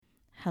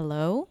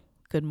Hello,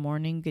 good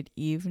morning, good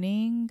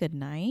evening, good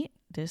night.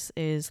 This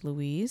is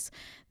Louise.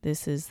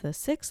 This is the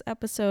 6th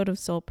episode of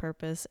Soul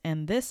Purpose,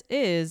 and this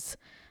is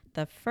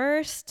the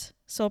first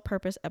Soul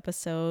Purpose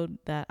episode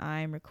that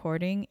I'm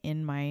recording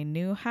in my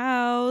new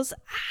house.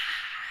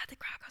 The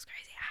crowd goes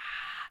crazy.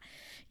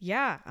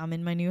 Yeah, I'm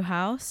in my new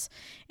house.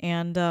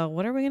 And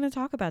what are we going to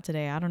talk about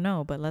today? I don't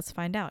know, but let's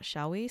find out,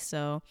 shall we?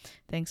 So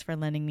thanks for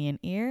lending me an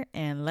ear,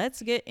 and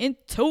let's get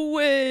into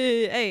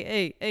it.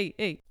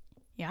 Hey.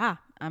 Yeah,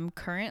 I'm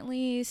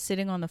currently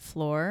sitting on the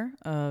floor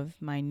of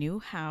my new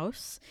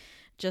house.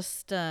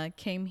 Just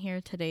came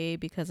here today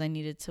because I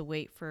needed to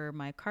wait for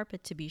my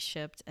carpet to be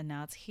shipped, and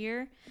now it's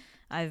here.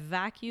 I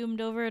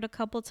vacuumed over it a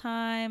couple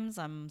times.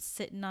 I'm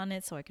sitting on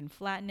it so I can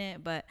flatten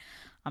it, but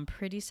I'm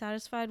pretty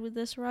satisfied with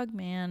this rug,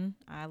 man.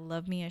 I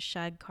love me a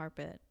shag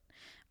carpet.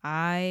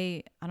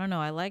 I don't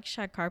know. I like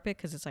shag carpet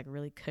because it's like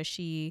really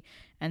cushy,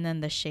 and then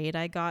the shade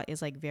I got is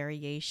like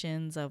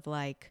variations of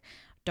like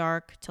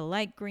dark to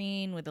light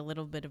green with a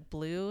little bit of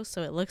blue,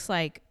 so it looks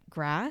like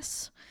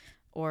grass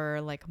or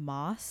like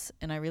moss,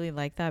 and I really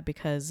like that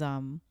because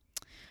the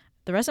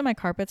rest of my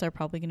carpets are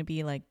probably going to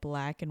be like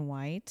black and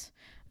white,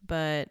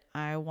 but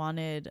I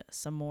wanted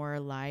some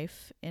more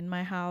life in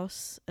my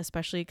house,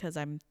 especially because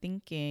I'm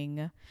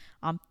thinking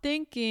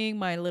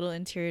my little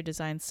interior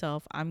design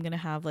self, I'm going to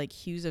have like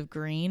hues of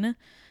green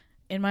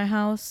in my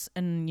house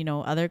and,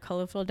 other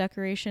colorful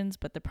decorations,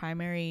 but the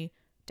primary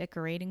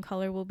decorating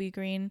color will be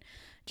green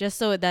just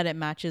so that it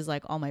matches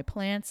like all my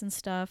plants and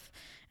stuff.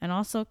 And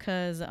also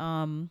because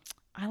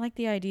I like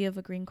the idea of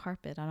a green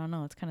carpet. I don't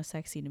know. It's kind of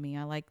sexy to me.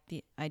 I like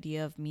the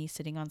idea of me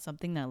sitting on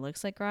something that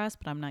looks like grass,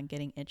 but I'm not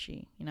getting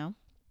itchy.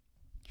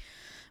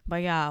 But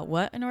yeah,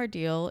 what an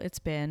ordeal it's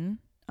been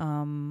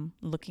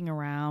looking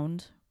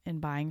around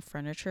and buying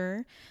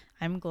furniture.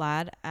 I'm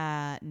glad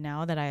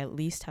now that I at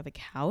least have a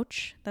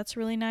couch that's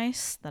really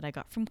nice that I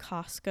got from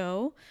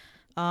Costco.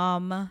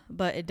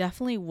 But it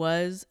definitely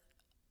was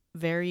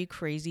very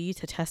crazy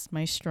to test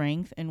my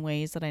strength in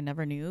ways that I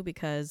never knew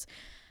because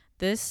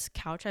this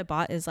couch I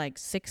bought is like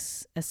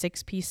a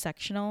 6-piece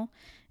sectional,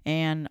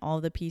 and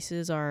all the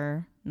pieces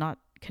are not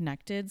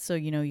connected, so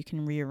you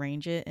can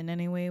rearrange it in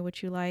any way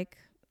which you like,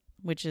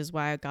 which is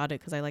why I got it,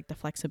 because I like the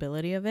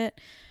flexibility of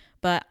it.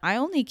 But I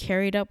only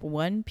carried up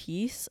one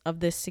piece of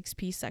this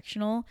 6-piece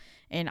sectional,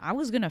 and I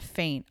was gonna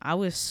faint. I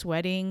was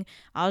sweating,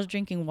 I was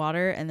drinking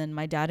water, and then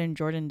my dad and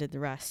Jordan did the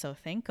rest. So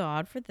thank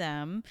God for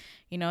them.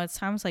 It's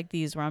times like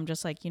these where I'm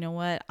just like, you know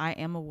what? I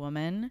am a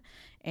woman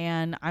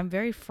and I'm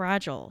very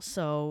fragile.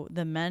 So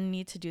the men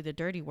need to do the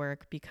dirty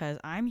work because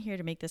I'm here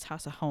to make this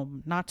house a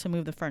home, not to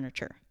move the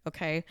furniture.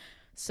 Okay.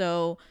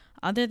 So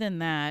other than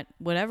that,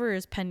 whatever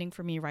is pending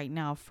for me right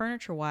now,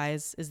 furniture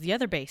wise, is the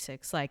other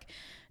basics like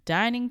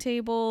dining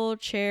table,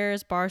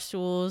 chairs, bar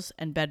stools,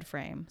 and bed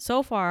frame.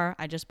 So far,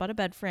 I just bought a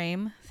bed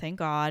frame, thank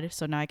God.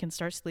 So now I can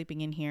start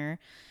sleeping in here.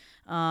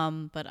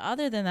 But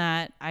other than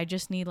that, I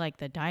just need like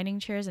the dining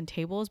chairs and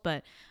tables.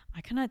 But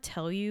I cannot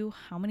tell you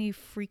how many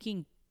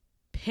freaking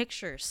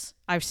pictures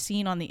I've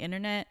seen on the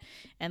internet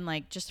and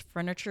like just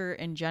furniture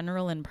in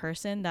general in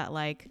person that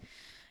like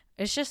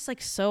it's just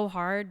like so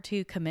hard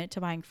to commit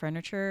to buying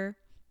furniture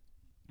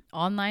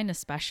online,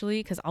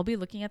 especially because I'll be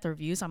looking at the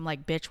reviews. I'm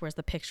like, bitch, where's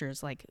the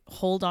pictures? Like,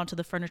 hold on to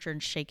the furniture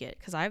and shake it.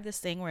 Because I have this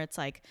thing where it's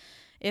like,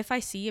 if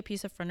I see a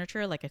piece of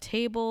furniture, like a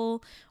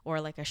table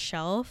or like a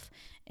shelf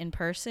in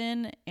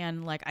person,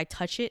 and like I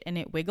touch it and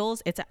it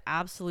wiggles, it's an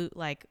absolute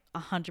like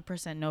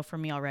 100% no for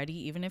me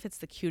already. Even if it's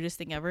the cutest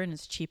thing ever and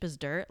it's cheap as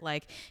dirt,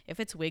 like if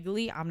it's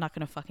wiggly, I'm not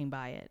gonna fucking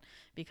buy it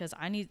because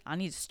I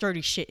need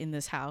sturdy shit in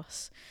this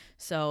house.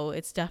 So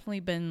it's definitely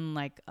been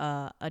like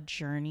a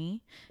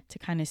journey to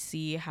kind of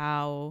see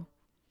how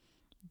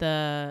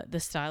the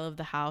style of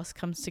the house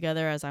comes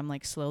together as I'm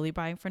like slowly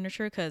buying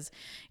furniture, because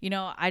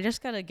I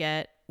just gotta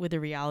get with the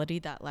reality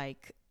that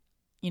like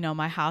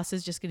my house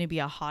is just going to be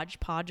a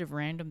hodgepodge of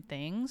random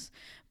things,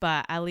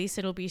 but at least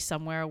it'll be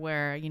somewhere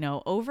where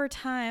over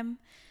time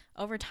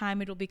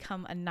it'll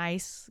become a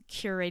nice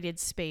curated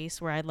space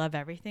where I love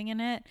everything in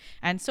it.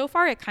 And so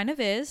far it kind of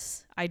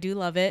is. I do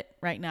love it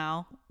right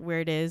now where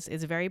it is.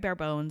 It's very bare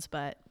bones,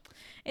 but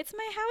it's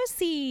my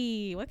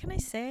housey. What can I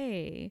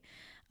say?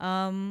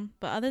 But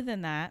other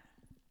than that,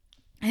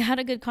 I had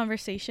a good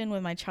conversation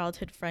with my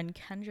childhood friend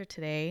Kendra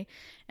today,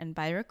 and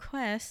by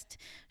request,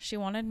 she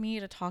wanted me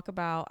to talk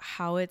about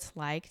how it's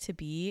like to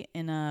be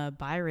in a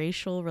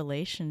biracial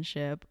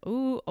relationship.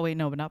 Ooh, oh wait,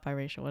 no, but not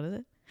biracial. What is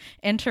it?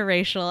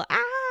 Interracial.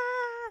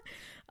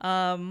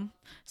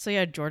 So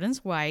yeah,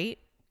 Jordan's white,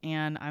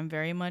 and I'm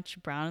very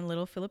much brown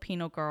little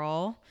Filipino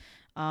girl.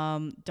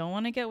 Don't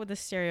want to get with the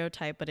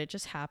stereotype, but it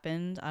just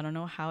happened. I don't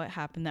know how it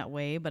happened that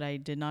way, but I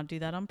did not do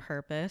that on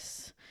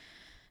purpose.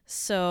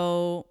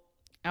 So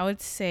I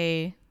would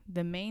say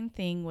the main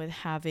thing with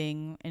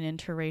having an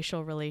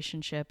interracial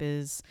relationship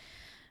is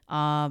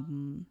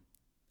the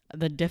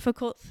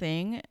difficult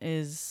thing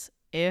is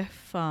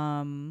if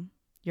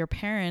your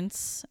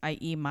parents,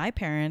 i.e., my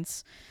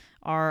parents,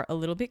 are a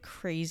little bit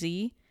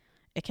crazy,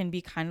 it can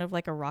be kind of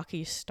like a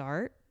rocky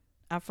start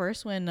at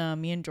first when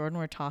me and Jordan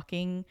were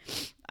talking,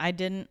 I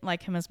didn't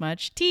like him as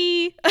much.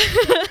 T.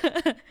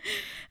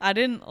 I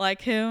didn't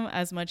like him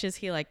as much as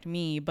he liked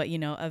me, but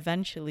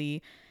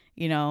eventually,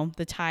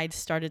 the tide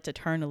started to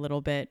turn a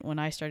little bit when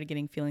I started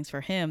getting feelings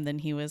for him. Then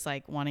he was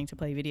like wanting to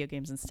play video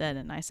games instead,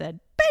 and I said,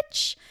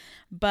 "Bitch."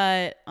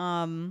 But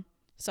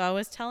so I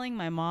was telling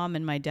my mom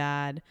and my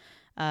dad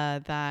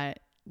that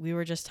we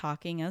were just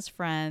talking as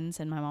friends,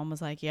 and my mom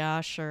was like,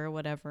 "Yeah, sure,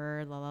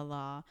 whatever, la la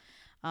la."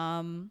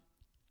 Um,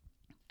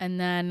 and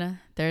then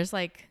there's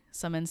like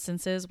some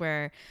instances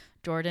where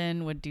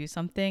Jordan would do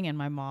something and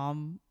my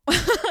mom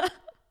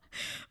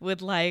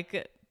would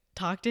like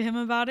talk to him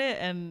about it,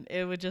 and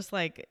it would just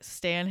like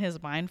stay in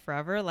his mind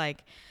forever.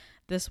 Like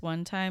this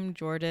one time,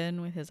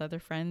 Jordan with his other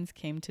friends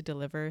came to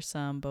deliver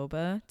some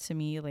boba to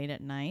me late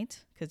at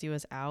night because he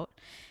was out,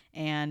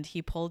 and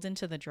he pulled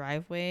into the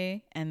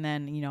driveway, and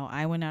then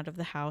I went out of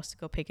the house to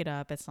go pick it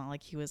up. It's not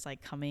like he was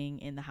like coming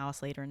in the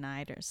house later at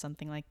night or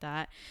something like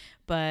that,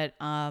 but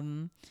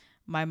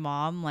my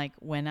mom like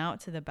went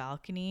out to the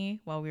balcony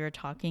while we were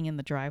talking in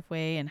the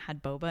driveway and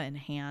had boba in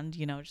hand,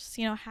 just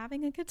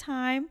having a good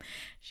time.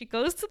 She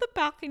goes to the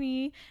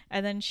balcony,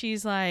 and then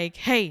she's like,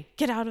 "Hey,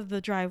 get out of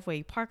the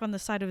driveway, park on the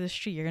side of the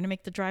street, you're gonna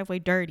make the driveway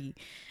dirty."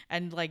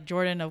 And like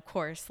Jordan, of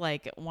course,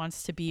 like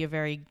wants to be a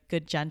very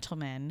good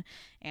gentleman,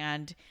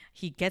 and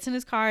he gets in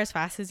his car as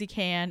fast as he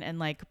can and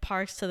like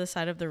parks to the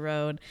side of the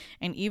road.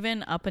 And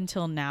even up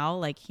until now,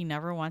 like he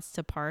never wants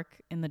to park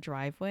in the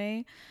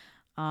driveway.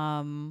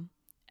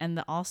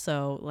 And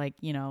also, like,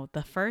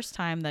 the first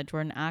time that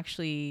Jordan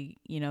actually,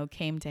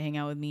 came to hang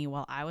out with me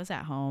while I was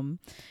at home,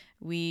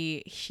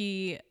 we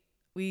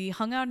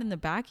hung out in the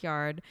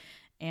backyard,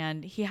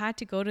 and he had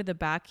to go to the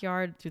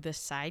backyard through the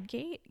side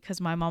gate because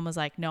my mom was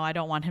like, "No, I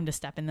don't want him to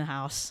step in the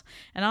house."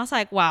 And I was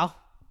like, wow,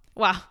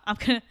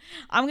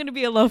 I'm gonna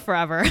be alone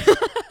forever.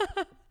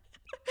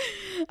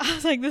 I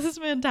was like, this is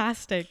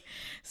fantastic.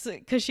 So,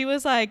 because she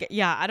was like,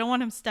 "Yeah, I don't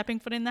want him stepping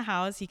foot in the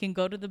house. He can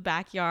go to the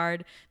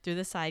backyard through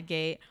the side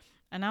gate."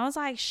 And I was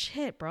like,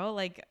 shit, bro.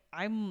 Like,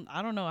 I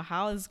don't know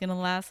how this is going to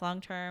last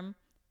long term,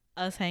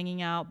 us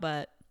hanging out,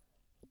 but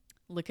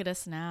look at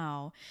us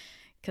now.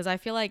 Because I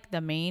feel like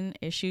the main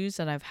issues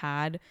that I've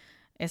had,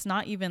 it's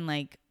not even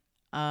like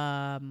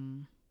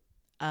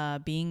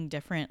being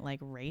different like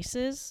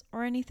races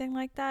or anything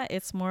like that.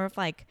 It's more of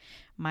like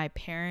my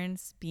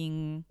parents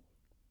being,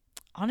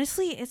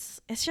 honestly, it's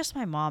just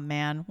my mom,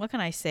 man. What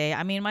can I say?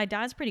 I mean, my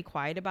dad's pretty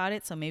quiet about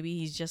it, so maybe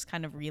he's just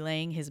kind of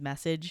relaying his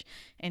message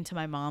into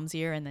my mom's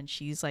ear, and then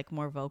she's like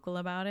more vocal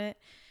about it.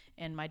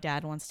 And my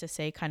dad wants to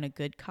say kind of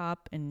good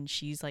cop, and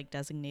she's like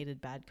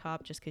designated bad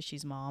cop just because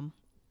she's mom.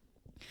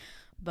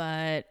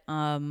 But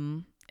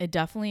it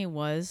definitely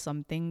was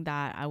something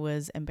that I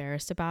was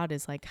embarrassed about,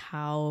 is like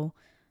how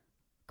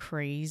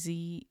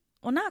crazy,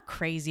 well, not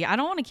crazy, I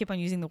don't want to keep on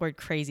using the word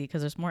crazy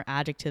because there's more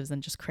adjectives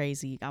than just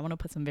crazy. I want to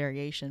put some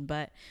variation,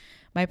 but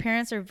my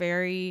parents are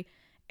very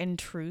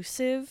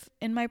intrusive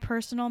in my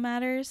personal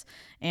matters,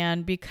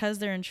 and because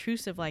they're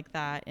intrusive like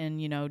that, and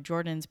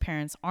Jordan's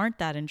parents aren't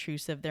that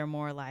intrusive, they're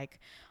more like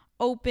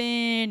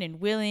open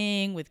and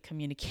willing with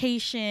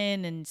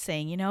communication and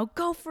saying,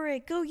 "Go for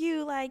it, go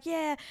you, like,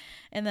 yeah."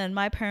 And then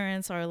my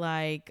parents are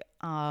like,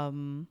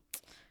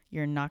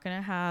 "You're not going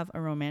to have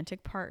a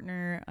romantic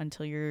partner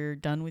until you're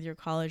done with your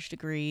college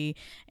degree,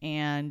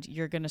 and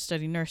you're going to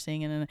study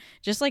nursing," and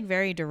just like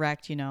very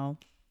direct.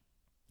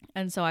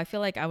 And so I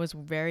feel like I was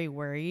very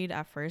worried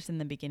at first in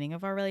the beginning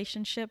of our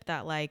relationship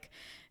that like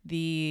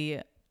the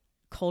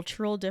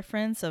cultural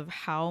difference of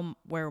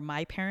where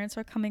my parents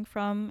are coming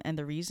from and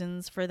the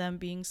reasons for them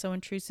being so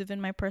intrusive in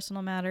my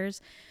personal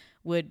matters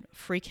would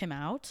freak him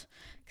out,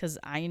 because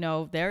I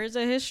know there is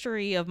a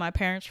history of my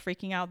parents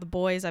freaking out the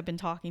boys I've been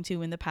talking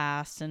to in the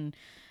past, and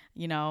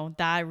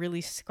that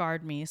really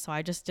scarred me. So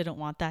I just didn't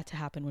want that to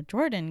happen with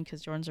Jordan,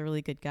 because Jordan's a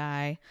really good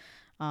guy.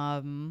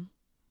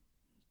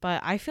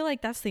 But I feel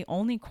like that's the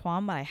only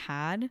qualm I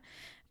had.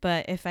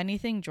 But if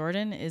anything,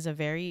 Jordan is a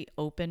very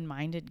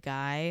open-minded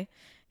guy.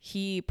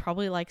 He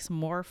probably likes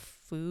more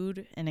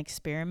food and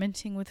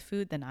experimenting with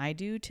food than I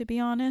do, to be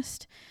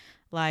honest.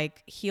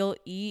 Like, he'll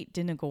eat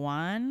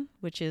dinuguan,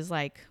 which is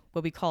like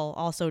what we call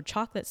also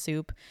chocolate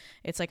soup.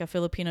 It's like a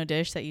Filipino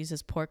dish that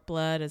uses pork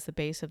blood as the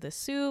base of the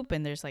soup,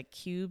 and there's like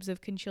cubes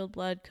of congealed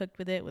blood cooked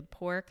with it with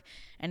pork,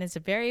 and it's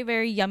very,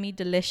 very yummy,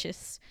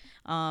 delicious.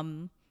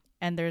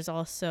 And there's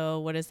also,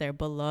 what is there,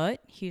 balut.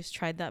 He's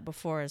tried that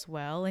before as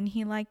well, and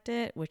he liked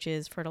it, which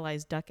is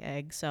fertilized duck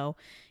egg. So,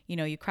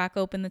 you crack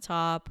open the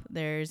top.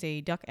 There's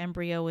a duck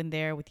embryo in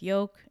there with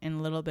yolk and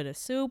a little bit of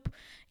soup.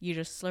 You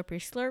just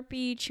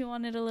slurpy, chew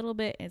on it a little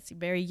bit. It's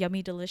very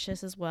yummy,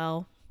 delicious as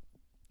well.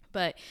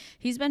 But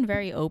he's been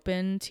very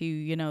open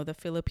to, the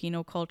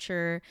Filipino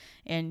culture.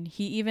 And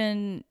he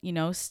even,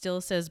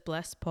 still says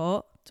bless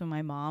po to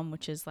my mom,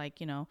 which is like,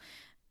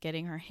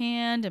 getting her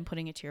hand and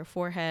putting it to your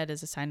forehead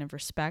as a sign of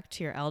respect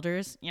to your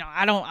elders.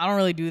 I don't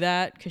really do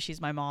that because she's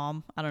my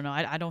mom. I don't know.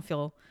 I don't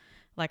feel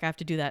like I have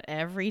to do that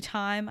every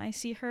time I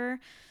see her.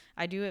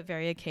 I do it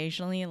very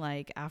occasionally,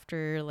 like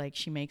after like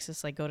she makes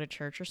us like go to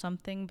church or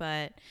something.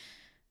 But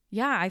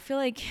Yeah, I feel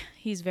like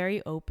he's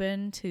very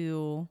open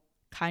to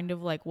kind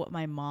of like what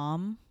my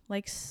mom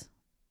likes,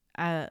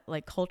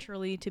 like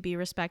culturally to be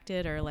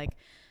respected, or like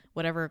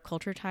whatever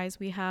culture ties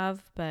we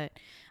have. But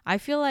I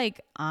feel like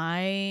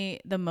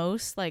the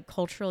most like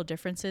cultural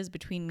differences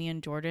between me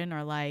and Jordan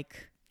are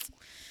like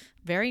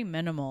very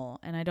minimal,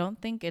 and I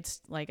don't think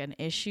it's like an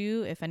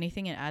issue. If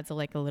anything, it adds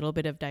like a little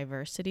bit of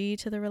diversity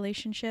to the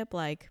relationship.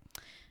 Like,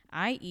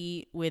 I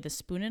eat with a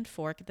spoon and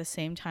fork at the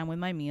same time with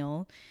my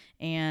meal,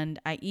 and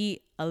I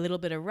eat a little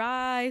bit of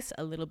rice,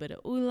 a little bit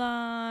of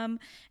ulam,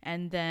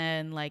 and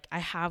then like I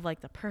have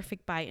like the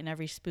perfect bite in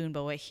every spoon.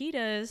 But what he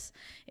does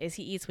is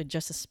he eats with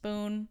just a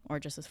spoon or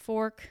just a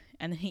fork,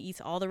 and then he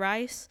eats all the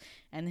rice,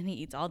 and then he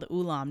eats all the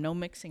ulam, no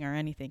mixing or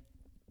anything.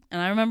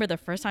 And I remember the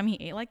first time he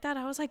ate like that,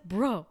 I was like,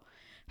 bro,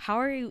 how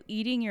are you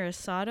eating your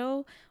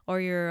asado or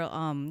your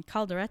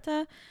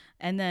caldereta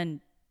and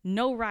then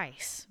no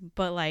rice?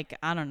 But like,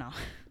 I don't know.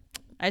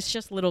 It's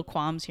just little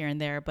qualms here and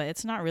there, but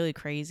it's not really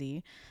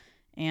crazy.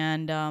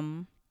 And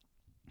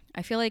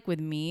I feel like with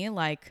me,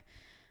 like,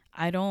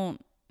 I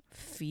don't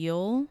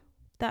feel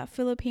that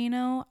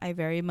Filipino. I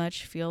very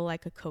much feel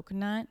like a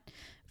coconut,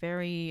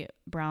 very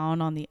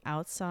brown on the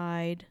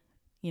outside,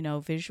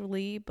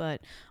 visually,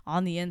 but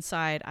on the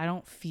inside, I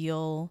don't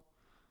feel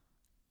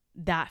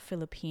that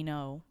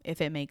Filipino,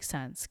 if it makes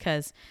sense.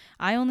 Because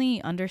I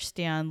only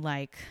understand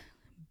like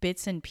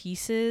bits and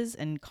pieces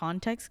and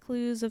context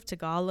clues of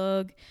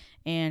Tagalog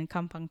and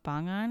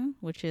Kampangpangan,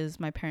 which is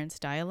my parents'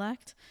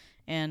 dialect,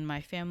 and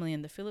my family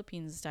in the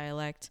Philippines'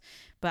 dialect.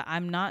 But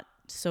I'm not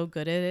so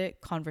good at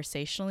it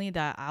conversationally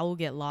that I will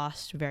get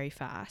lost very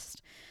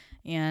fast.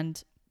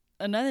 And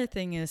another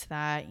thing is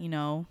that,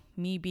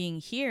 me being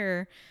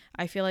here,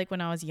 I feel like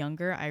when I was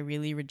younger, I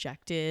really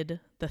rejected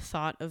the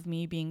thought of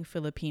me being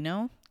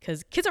Filipino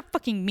because kids are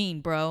fucking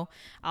mean, bro.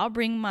 I'll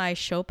bring my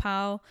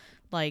siopao,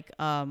 like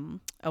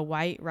a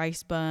white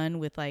rice bun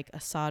with like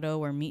asado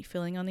or meat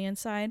filling on the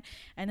inside,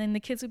 and then the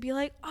kids would be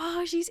like,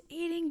 "Oh, she's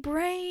eating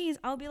brains."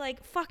 I'll be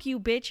like, "Fuck you,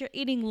 bitch! You're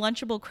eating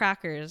Lunchable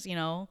crackers.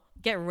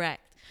 Get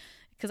wrecked."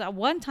 Because at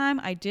one time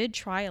I did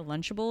try a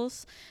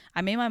Lunchables.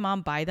 I made my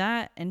mom buy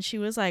that, and she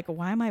was like,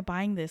 "Why am I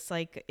buying this?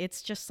 Like,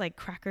 it's just like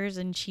crackers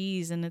and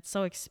cheese, and it's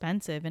so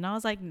expensive." And I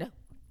was like, "No,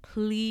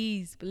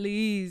 please,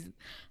 please.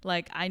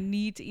 Like, I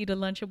need to eat a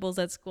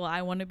Lunchables at school.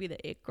 I want to be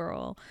the it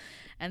girl."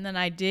 And then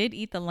I did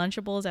eat the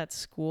Lunchables at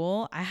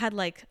school. I had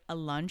like a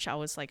lunch. I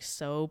was like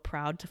so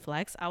proud to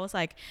flex. I was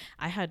like,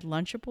 I had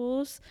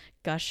Lunchables,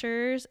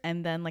 Gushers,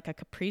 and then like a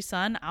Capri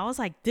Sun. I was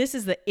like, this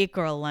is the it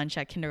girl lunch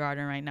at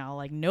kindergarten right now.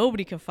 Like,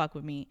 nobody can fuck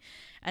with me.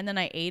 And then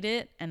I ate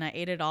it, and I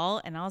ate it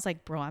all, and I was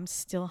like, bro, I'm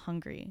still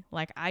hungry.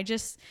 Like, I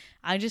just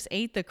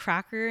ate the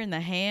cracker and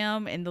the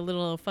ham and the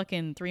little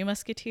fucking Three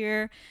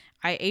Musketeer.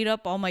 I ate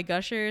up all my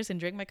Gushers and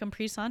drank my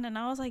Capri Sun, and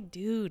I was like,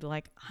 dude,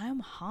 like, I'm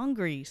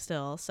hungry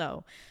still.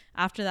 So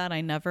after that, I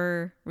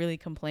never really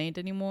complained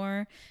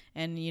anymore.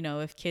 And,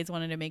 if kids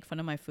wanted to make fun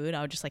of my food,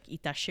 I would just like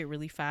eat that shit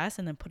really fast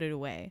and then put it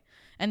away.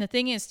 And the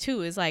thing is,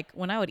 too, is like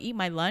when I would eat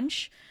my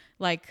lunch,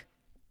 like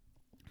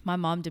my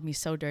mom did me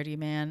so dirty,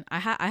 man. I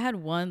had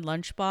one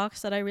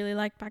lunchbox that I really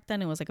liked back then.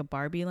 It was like a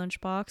Barbie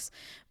lunchbox,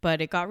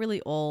 but it got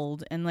really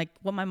old. And like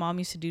what my mom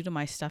used to do to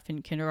my stuff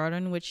in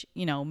kindergarten, which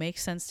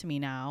makes sense to me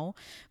now,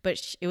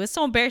 but it was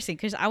so embarrassing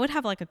because I would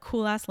have like a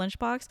cool ass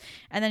lunchbox,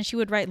 and then she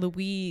would write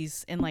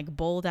Louise in like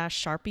bold ass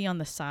Sharpie on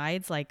the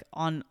sides, like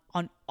on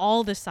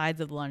all the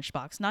sides of the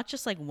lunchbox, not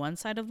just like one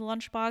side of the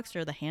lunchbox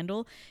or the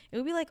handle. It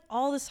would be like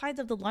all the sides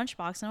of the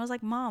lunchbox, and I was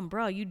like, Mom,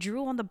 bro, you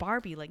drew on the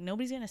Barbie. Like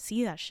nobody's gonna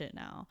see that shit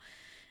now.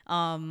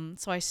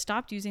 So I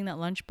stopped using that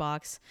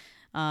lunchbox.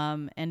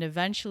 And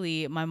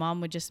eventually my mom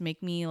would just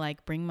make me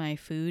like bring my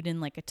food in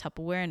like a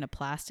Tupperware in a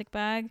plastic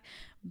bag,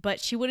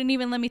 but she wouldn't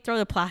even let me throw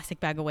the plastic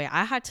bag away.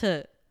 I had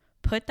to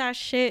put that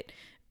shit,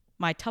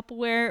 my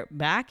Tupperware,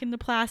 back in the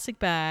plastic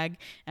bag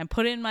and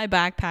put it in my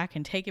backpack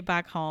and take it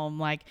back home.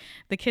 Like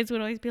the kids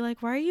would always be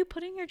like, "Why are you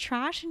putting your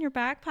trash in your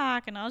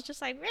backpack?" And I was just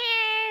like,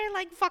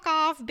 like, fuck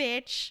off,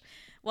 bitch.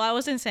 Well, I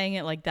wasn't saying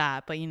it like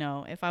that, but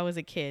if I was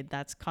a kid,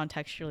 that's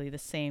contextually the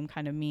same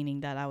kind of meaning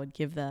that I would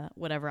give the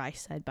whatever I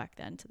said back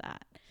then to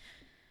that.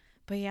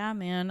 But yeah,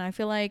 man, I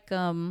feel like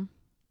the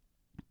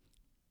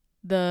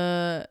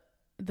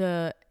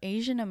the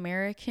Asian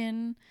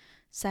American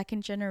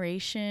second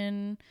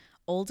generation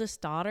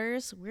oldest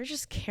daughters, we're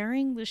just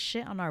carrying this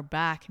shit on our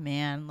back,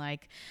 man.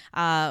 Like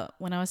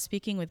when I was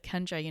speaking with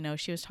Kendra,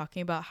 she was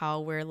talking about how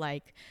we're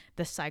like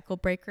the cycle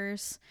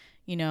breakers.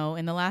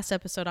 In the last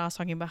episode, I was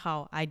talking about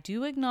how I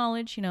do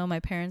acknowledge, my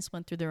parents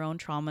went through their own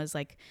traumas.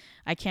 Like,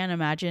 I can't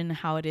imagine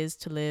how it is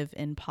to live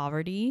in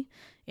poverty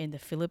in the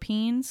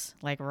Philippines,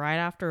 like right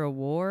after a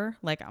war.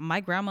 Like,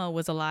 my grandma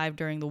was alive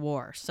during the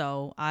war,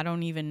 so I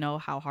don't even know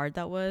how hard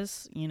that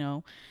was.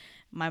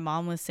 My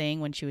mom was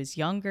saying when she was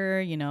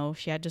younger,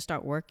 she had to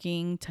start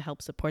working to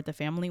help support the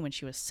family when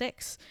she was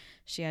 6.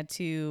 She had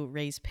to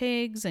raise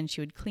pigs and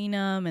she would clean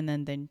them, and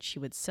then she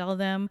would sell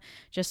them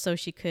just so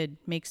she could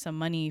make some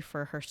money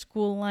for her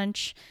school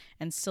lunch.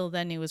 And still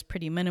then it was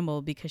pretty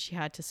minimal because she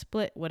had to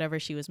split whatever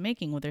she was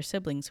making with her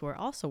siblings who were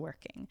also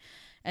working.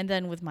 And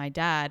then with my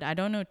dad, I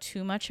don't know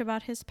too much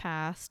about his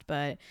past,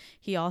 but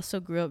he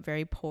also grew up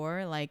very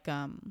poor. Like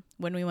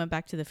when we went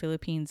back to the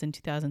Philippines in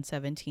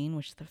 2017,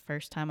 which is the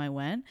first time I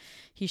went,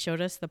 he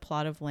showed us the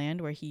plot of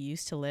land where he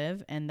used to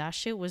live, and that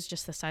shit was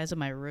just the size of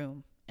my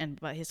room. And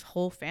but his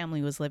whole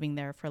family was living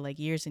there for like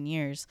years and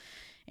years.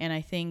 And I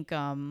think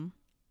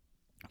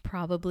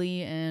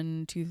probably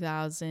in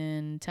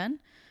 2010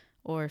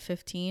 or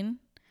 15,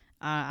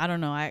 I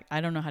don't know.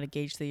 I don't know how to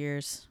gauge the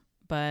years,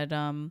 but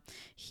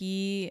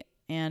he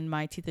and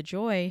my Tita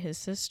Joy, his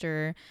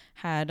sister,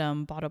 had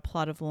bought a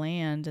plot of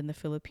land in the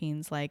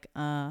Philippines, like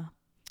a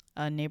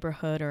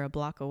neighborhood or a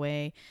block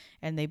away,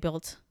 and they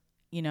built,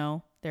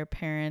 their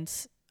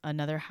parents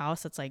another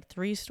house that's like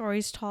 3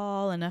 stories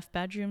tall, enough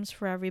bedrooms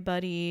for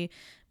everybody,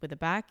 with a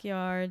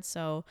backyard.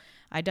 So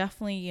I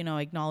definitely,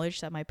 acknowledge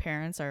that my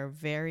parents are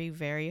very,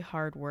 very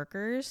hard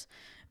workers,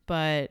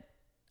 but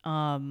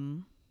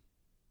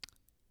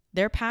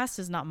their past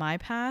is not my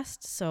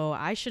past, so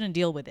I shouldn't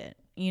deal with it.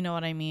 You know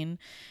what I mean?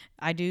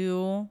 I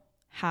do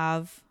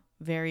have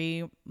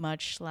very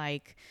much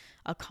like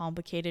a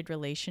complicated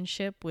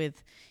relationship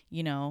with,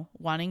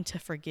 wanting to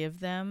forgive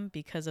them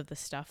because of the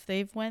stuff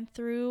they've went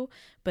through,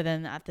 but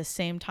then at the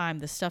same time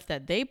the stuff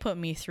that they put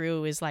me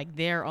through is like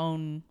their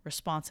own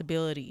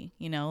responsibility,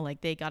 like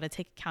they got to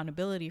take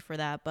accountability for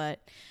that. But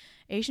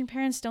Asian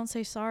parents don't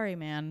say sorry,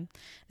 man.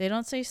 They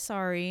don't say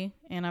sorry,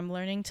 and I'm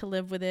learning to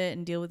live with it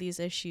and deal with these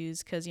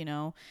issues because,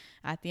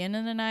 at the end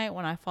of the night,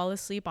 when I fall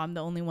asleep, I'm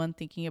the only one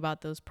thinking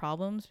about those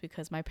problems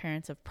because my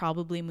parents have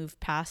probably moved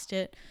past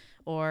it,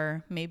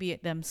 or maybe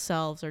it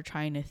themselves are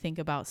trying to think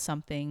about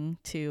something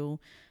to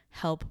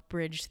help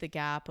bridge the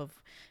gap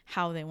of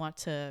how they want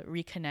to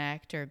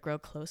reconnect or grow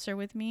closer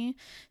with me.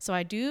 So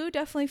I do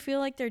definitely feel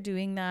like they're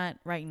doing that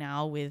right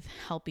now with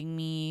helping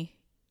me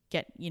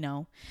get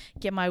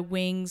my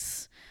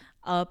wings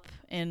up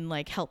and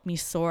like help me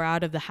soar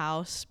out of the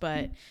house,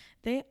 but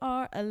they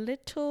are a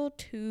little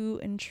too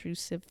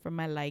intrusive for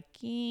my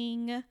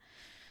liking.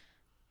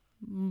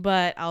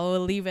 But I'll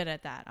leave it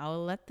at that.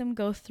 I'll let them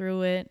go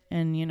through it,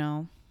 and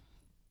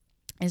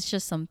it's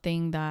just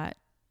something that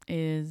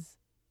is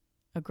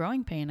a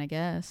growing pain, I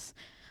guess.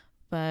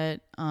 But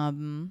I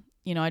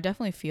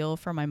definitely feel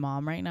for my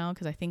mom right now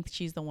because I think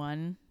she's the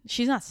one.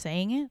 She's not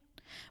saying it,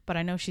 but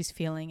I know she's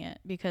feeling it,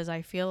 because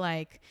I feel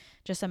like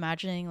just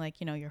imagining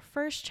like, your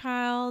first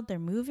child, they're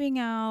moving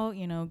out,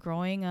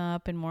 growing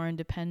up and more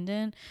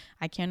independent.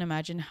 I can't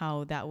imagine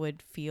how that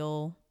would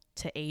feel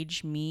to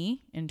age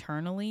me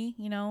internally,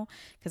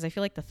 because I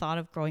feel like the thought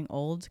of growing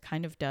old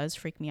kind of does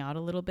freak me out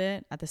a little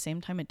bit. At the same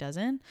time, it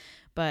doesn't,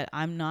 but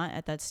I'm not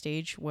at that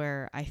stage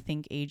where I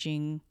think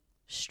aging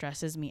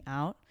stresses me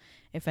out.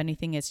 If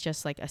anything, it's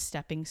just like a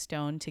stepping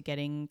stone to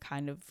getting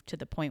kind of to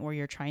the point where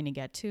you're trying to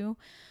get to.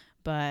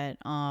 But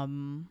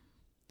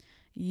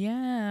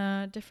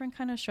yeah, different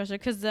kind of stressor,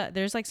 because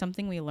there's like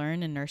something we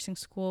learn in nursing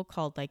school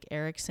called like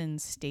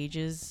Erickson's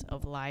stages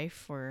of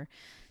life or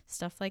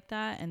stuff like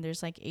that, and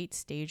there's like 8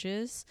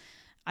 stages.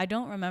 I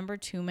don't remember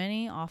too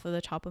many off of the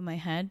top of my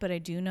head, but I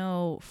do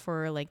know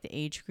for like the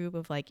age group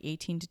of like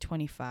 18 to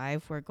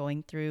 25, we're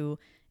going through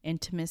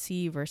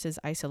intimacy versus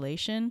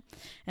isolation.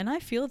 And I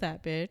feel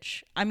that,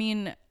 bitch. I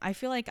mean, I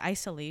feel like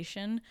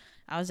isolation,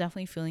 I was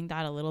definitely feeling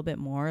that a little bit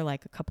more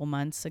like a couple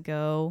months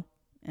ago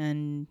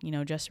and,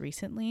 just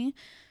recently.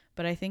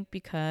 But I think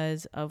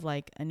because of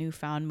like a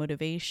newfound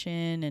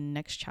motivation and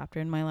next chapter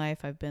in my life,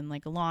 I've been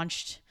like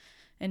launched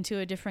into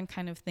a different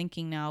kind of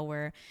thinking now,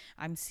 where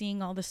I'm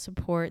seeing all the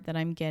support that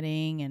I'm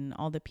getting and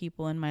all the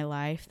people in my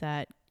life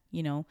that,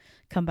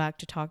 come back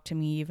to talk to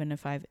me, even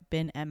if I've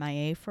been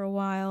MIA for a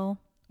while,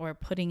 or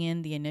putting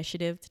in the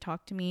initiative to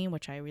talk to me,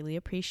 which I really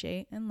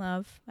appreciate and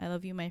love. I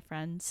love you, my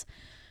friends.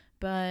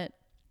 But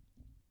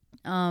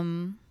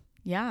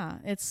yeah,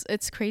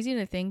 it's crazy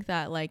to think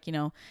that like,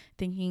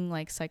 thinking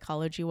like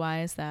psychology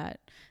wise,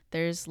 that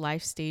there's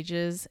life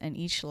stages and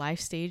each life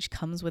stage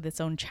comes with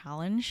its own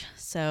challenge.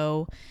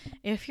 So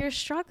if you're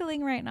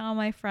struggling right now,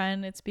 my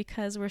friend, it's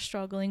because we're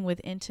struggling with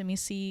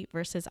intimacy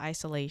versus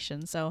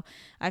isolation. So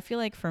I feel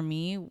like for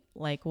me,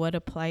 like what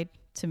applied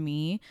to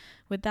me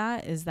with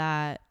that is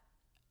that,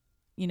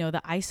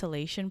 the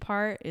isolation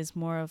part is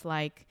more of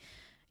like,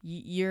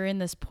 you're in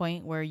this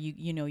point where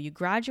you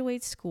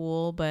graduate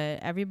school, but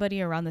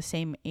everybody around the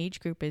same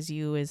age group as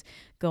you is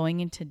going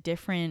into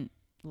different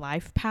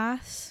life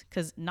paths,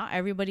 because not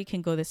everybody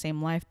can go the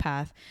same life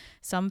path.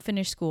 Some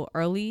finish school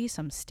early,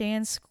 some stay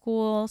in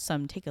school,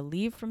 some take a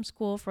leave from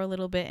school for a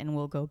little bit and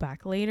will go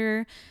back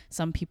later.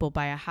 Some people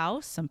buy a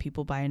house, some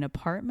people buy an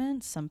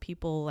apartment, some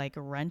people like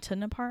rent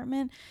an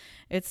apartment.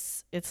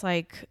 It's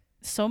like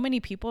so many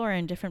people are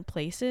in different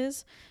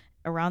places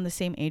around the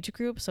same age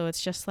group, so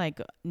it's just like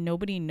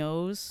nobody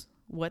knows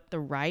what the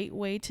right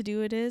way to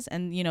do it is.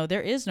 And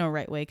there is no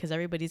right way, because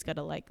everybody's got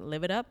to like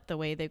live it up the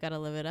way they've got to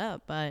live it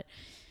up. But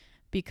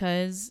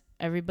because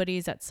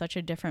everybody's at such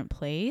a different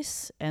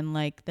place and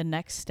like the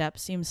next step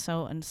seems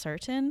so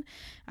uncertain.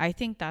 I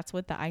think that's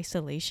what the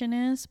isolation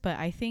is, but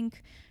I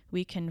think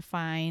we can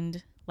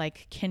find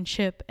like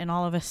kinship in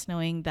all of us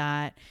knowing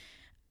that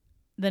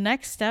the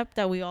next step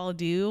that we all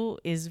do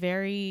is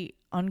very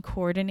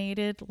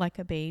uncoordinated, like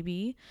a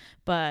baby,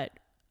 but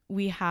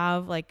we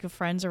have like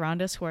friends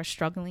around us who are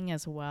struggling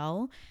as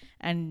well.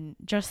 And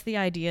just the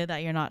idea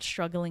that you're not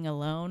struggling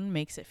alone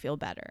makes it feel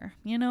better.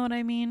 You know what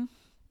I mean?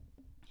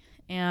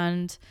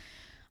 And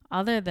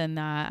other than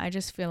that, I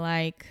just feel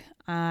like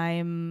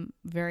I'm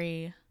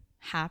very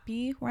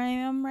happy where I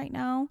am right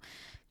now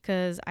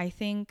because I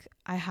think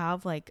I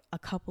have like a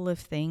couple of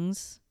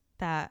things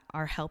that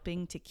are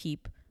helping to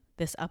keep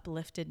this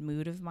uplifted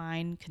mood of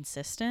mine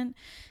consistent.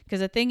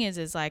 Because the thing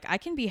is like I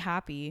can be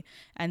happy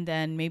and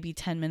then maybe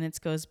 10 minutes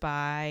goes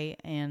by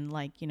and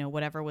like, you know,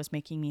 whatever was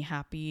making me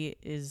happy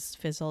is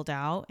fizzled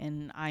out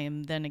and I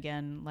am then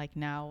again like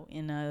now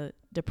in a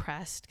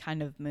depressed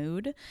kind of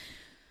mood.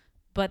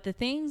 But the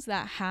things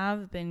that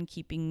have been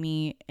keeping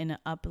me in an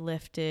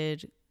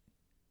uplifted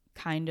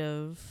kind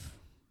of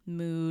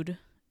mood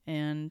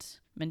and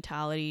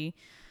mentality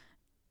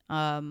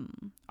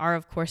are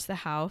of course the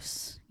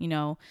house. You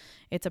know,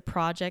 it's a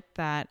project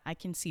that I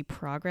can see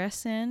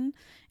progress in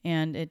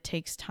and it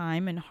takes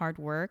time and hard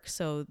work.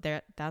 So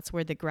that's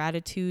where the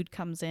gratitude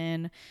comes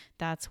in.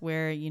 That's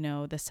where, you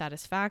know, the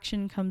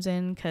satisfaction comes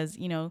in. Cause,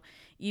 you know,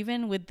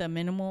 even with the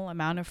minimal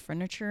amount of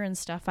furniture and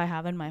stuff I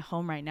have in my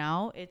home right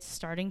now, it's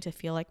starting to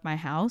feel like my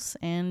house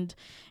and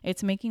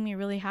it's making me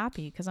really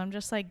happy because I'm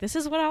just like, this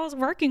is what I was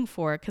working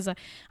for. Cause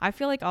I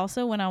feel like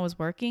also when I was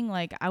working,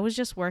 like I was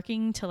just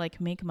working to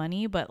like make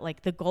money, but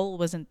like the goal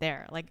wasn't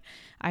there. Like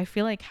I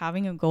feel like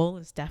having a goal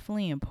is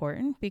definitely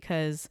important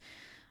because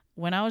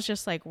when I was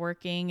just like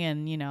working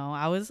and, you know,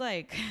 I was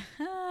like,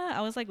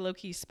 I was like low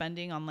key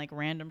spending on like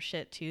random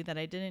shit too that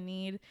I didn't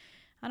need.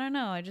 I don't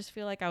know. I just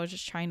feel like I was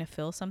just trying to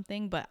fill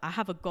something, but I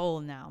have a goal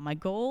now. My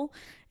goal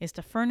is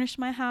to furnish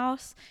my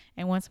house.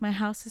 And once my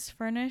house is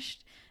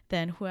furnished,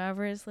 then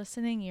whoever is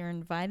listening, you're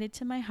invited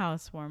to my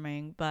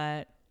housewarming.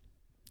 But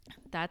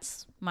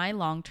that's my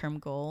long-term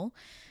goal.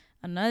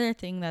 Another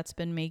thing that's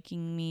been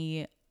making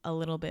me a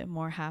little bit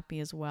more happy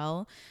as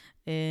well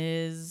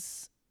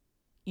is,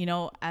 you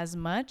know, as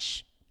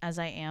much as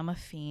I am a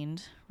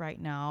fiend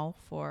right now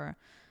for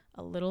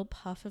a little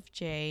puff of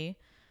J,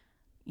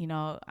 you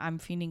know, I'm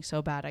fiending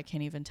so bad I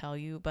can't even tell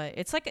you, but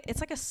it's like I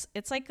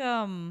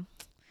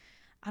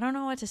don't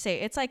know what to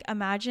say. It's like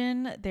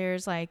imagine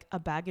there's like a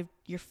bag of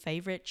your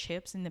favorite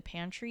chips in the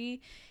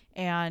pantry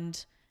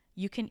and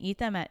you can eat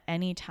them at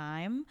any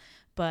time,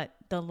 but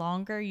the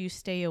longer you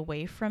stay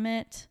away from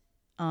it,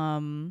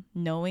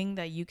 knowing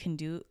that you can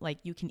do like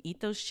you can eat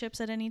those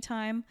chips at any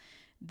time,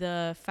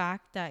 the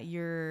fact that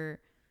you're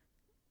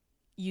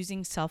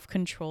using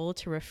self-control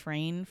to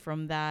refrain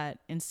from that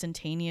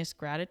instantaneous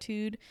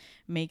gratitude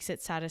makes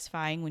it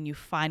satisfying when you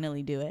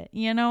finally do it.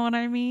 You know what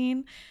I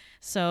mean?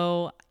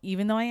 So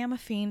even though I am a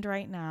fiend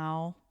right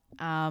now,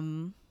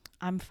 I'm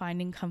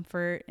finding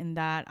comfort in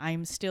that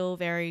I'm still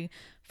very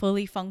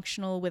fully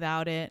functional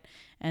without it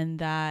and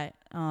that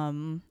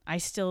I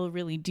still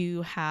really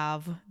do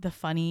have the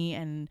funny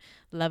and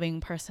loving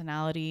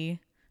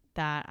personality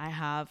that I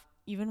have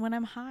even when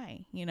I'm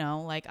high, you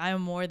know, like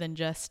I'm more than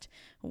just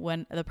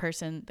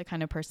the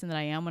kind of person that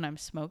I am when I'm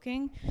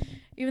smoking,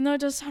 even though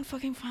it does sound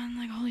fucking fun.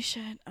 Like, holy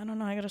shit. I don't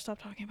know. I got to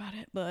stop talking about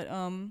it. But,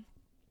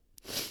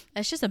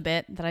 it's just a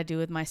bit that I do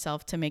with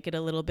myself to make it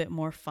a little bit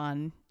more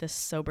fun, this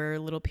sober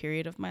little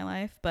period of my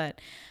life.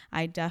 But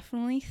I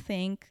definitely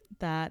think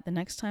that the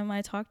next time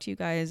I talk to you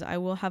guys, I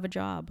will have a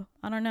job.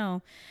 I don't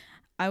know.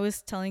 I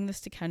was telling this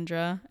to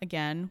Kendra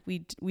again.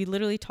 We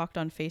literally talked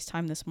on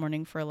FaceTime this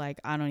morning for like,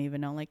 I don't even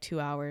know, like 2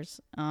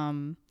 hours.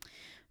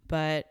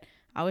 But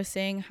I was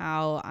saying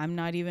how I'm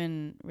not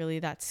even really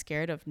that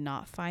scared of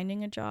not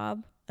finding a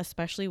job,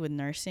 especially with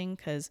nursing,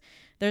 because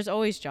there's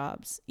always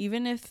jobs.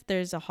 Even if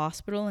there's a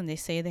hospital and they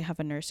say they have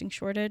a nursing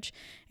shortage,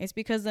 it's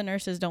because the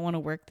nurses don't want to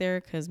work there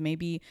because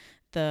maybe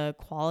the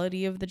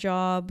quality of the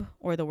job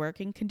or the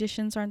working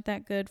conditions aren't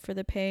that good for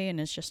the pay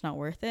and it's just not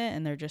worth it.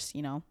 And they're just,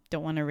 you know,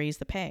 don't want to raise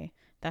the pay.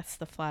 That's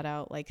the flat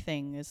out like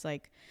thing is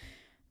like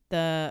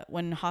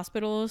when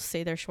hospitals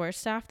say they're short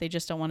staffed, they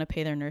just don't want to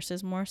pay their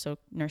nurses more. So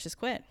nurses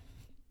quit.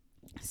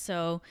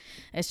 So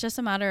it's just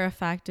a matter of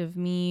fact of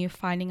me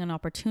finding an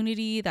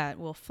opportunity that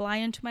will fly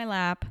into my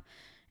lap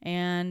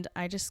and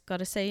I just got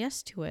to say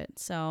yes to it.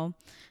 So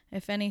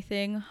if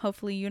anything,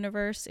 hopefully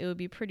universe, it would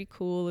be pretty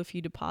cool if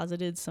you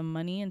deposited some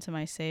money into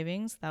my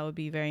savings. That would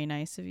be very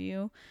nice of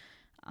you.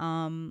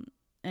 And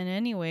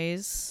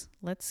anyways,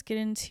 let's get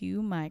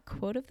into my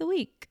quote of the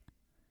week.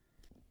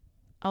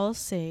 I'll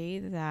say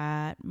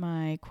that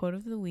my quote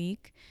of the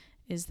week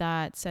is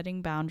that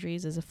setting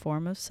boundaries is a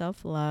form of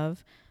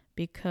self-love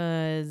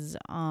because,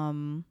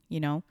 you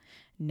know,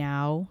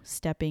 now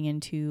stepping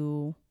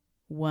into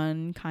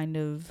one kind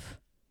of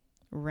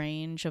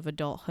range of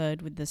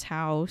adulthood with this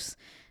house,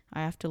 I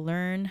have to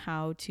learn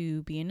how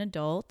to be an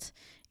adult.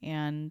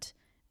 And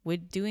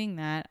with doing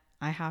that,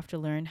 I have to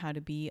learn how to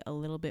be a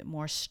little bit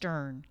more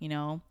stern, you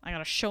know? I got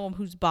to show them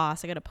who's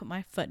boss. I got to put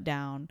my foot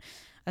down.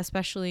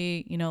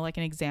 Especially, you know, like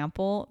an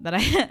example that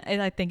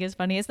I think is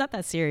funny. It's not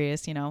that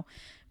serious, you know,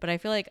 but I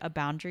feel like a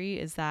boundary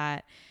is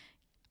that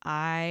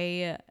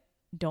I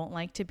don't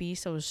like to be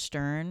so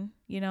stern,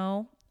 you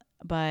know,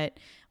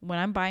 but when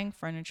I'm buying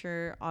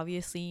furniture,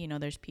 obviously, you know,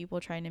 there's people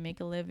trying to make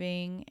a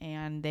living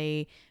and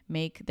they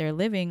make their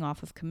living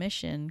off of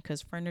commission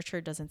because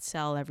furniture doesn't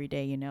sell every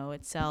day, you know,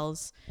 it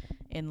sells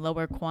in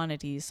lower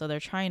quantities. So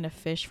they're trying to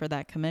fish for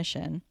that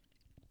commission.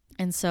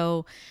 And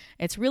so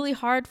it's really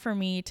hard for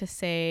me to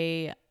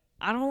say,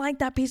 I don't like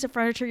that piece of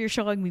furniture you're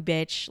showing me,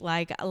 bitch.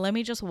 Like, let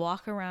me just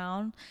walk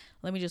around.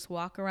 Let me just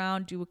walk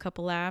around, do a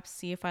couple laps,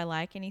 see if I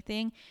like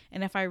anything.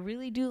 And if I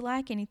really do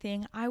like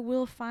anything, I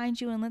will find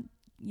you and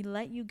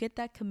let you get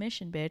that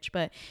commission, bitch.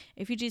 But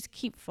if you just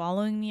keep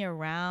following me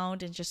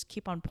around and just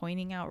keep on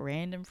pointing out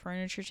random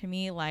furniture to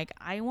me, like,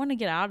 I want to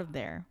get out of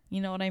there.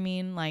 You know what I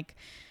mean? Like,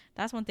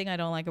 that's one thing I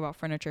don't like about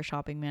furniture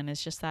shopping, man.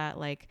 It's just that,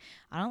 like,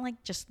 I don't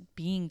like just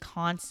being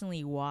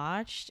constantly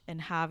watched and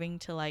having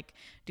to, like,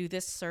 do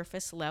this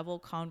surface level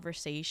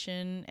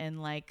conversation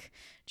and, like,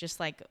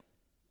 just, like,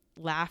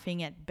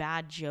 laughing at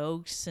bad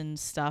jokes and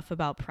stuff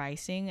about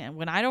pricing. And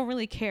when I don't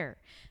really care,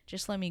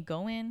 just let me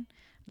go in,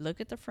 look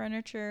at the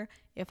furniture.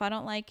 If I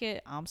don't like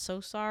it, I'm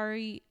so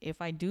sorry.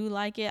 If I do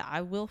like it,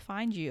 I will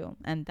find you.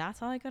 And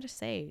that's all I got to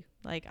say.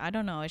 Like, I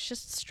don't know. It's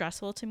just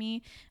stressful to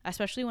me,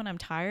 especially when I'm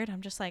tired.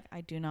 I'm just like,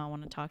 I do not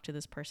want to talk to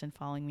this person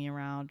following me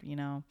around, you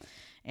know?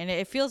 And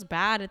it feels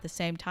bad at the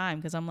same time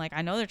because I'm like,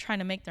 I know they're trying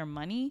to make their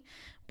money,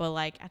 but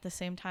like at the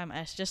same time,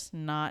 it's just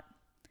not,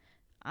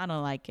 I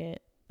don't like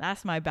it.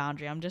 That's my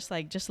boundary. I'm just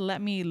like, just let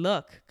me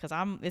look because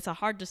it's a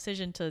hard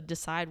decision to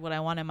decide what I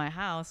want in my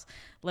house,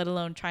 let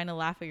alone trying to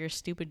laugh at your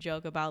stupid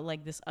joke about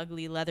like this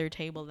ugly leather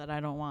table that I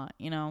don't want,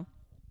 you know?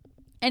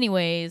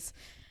 Anyways,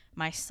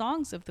 my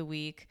songs of the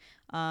week.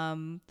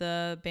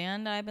 The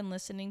band I've been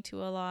listening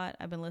to a lot,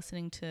 I've been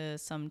listening to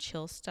some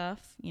chill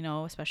stuff, you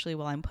know, especially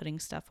while I'm putting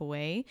stuff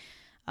away.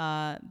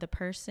 The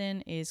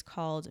person is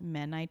called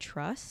Men I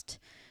Trust.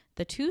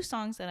 The two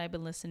songs that I've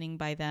been listening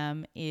by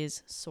them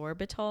is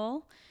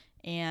Sorbitol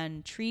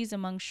and Trees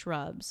Among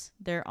Shrubs.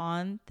 They're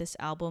on this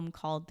album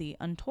called the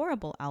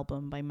Untourable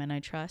album by Men I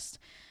Trust.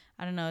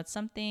 I don't know, it's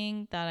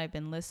something that I've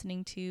been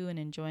listening to and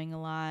enjoying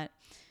a lot.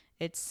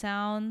 It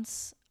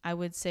sounds, I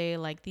would say,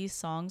 like these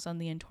songs on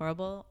the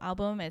Intourable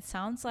album, it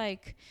sounds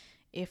like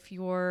if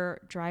you're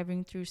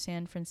driving through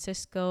San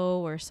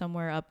Francisco or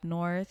somewhere up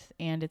north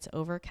and it's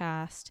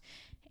overcast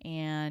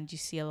and you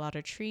see a lot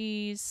of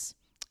trees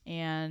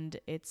and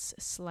it's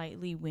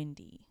slightly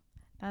windy.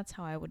 That's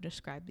how I would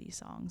describe these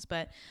songs.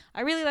 But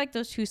I really like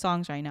those two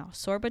songs right now,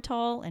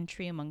 Sorbitol and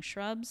Tree Among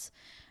Shrubs.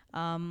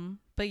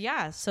 But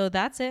yeah, so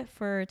that's it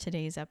for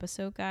today's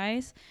episode,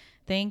 guys.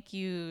 Thank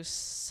you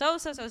so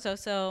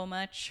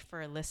much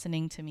for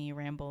listening to me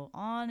ramble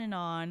on and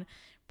on.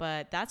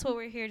 But that's what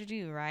we're here to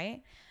do,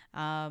 right?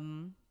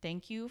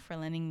 Thank you for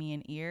lending me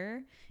an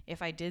ear.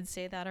 If I did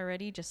say that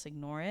already, just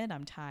ignore it.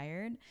 I'm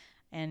tired.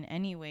 And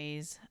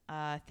anyways,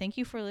 thank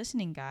you for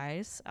listening,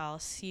 guys. I'll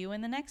see you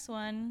in the next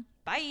one.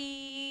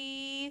 Bye.